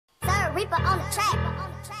Reaper on the track.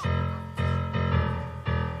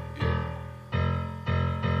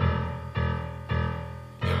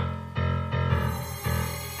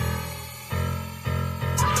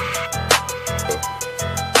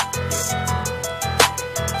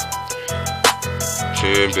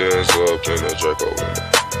 10 bands up in the Draco with it.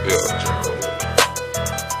 Yeah.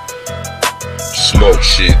 Smoke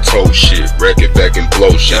shit, tote shit, wreck it back and blow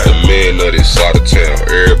shit. The man of this side of town,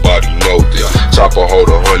 everybody know this. Chopper hold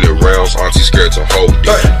 100 rounds, auntie scared to hold it.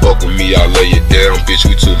 Fuck with me, I lay it down, bitch,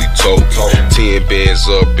 we toolie tote. 10 bands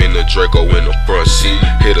up in the Draco in the front seat.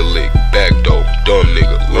 Hit a lick, back door, dumb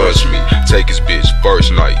nigga, lunch me. Take his bitch,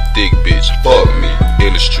 first night, thick bitch, fuck me.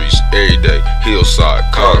 In the streets, every day, hillside,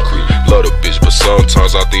 concrete. Love the bitch, but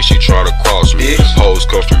sometimes I think she tryna cross me. Hoes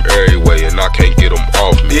come from every way and I can't get them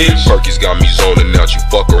off me. Perky's got me zoning out, you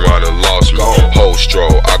fuck around and lost me. Whole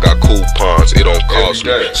stroll, I got coupons, it don't cost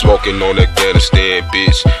me. Smoking on Afghanistan,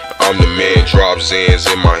 bitch, I'm the man. Drop Zans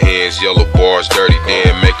in my hands, yellow bars, dirty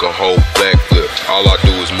Dan, make a whole backflip. All I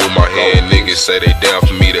do is move my hand, niggas say they down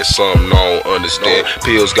for me, that's something I don't understand.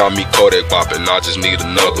 Pills got me Kodak bopping, I just need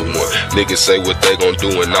another one. Niggas say what they gon'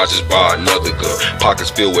 do and I just buy another gun. Pockets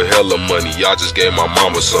filled with hella money, I just gave my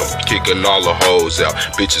mama some. Kicking all the hoes out,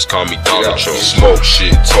 bitches call me Donald Trump. Smoke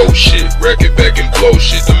shit, tote shit, wreck it back and blow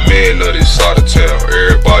shit. The man of this side of town,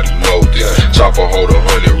 everybody know this. Chopper hold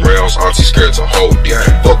 100 rounds, auntie scared to hold it.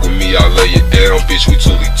 Fuck with me, I lay it down, bitch, we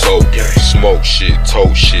toolie tote. Smoke shit,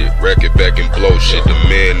 tote shit, wreck it back and blow shit. The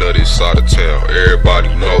man of this side of town, everybody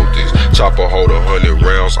know this. Chopper hold 100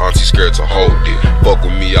 rounds, auntie scared to hold it. Fuck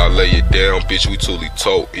with me, I lay it down, bitch, we toolie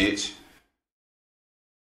tote, bitch.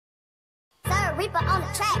 Reaper on the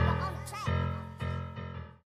track.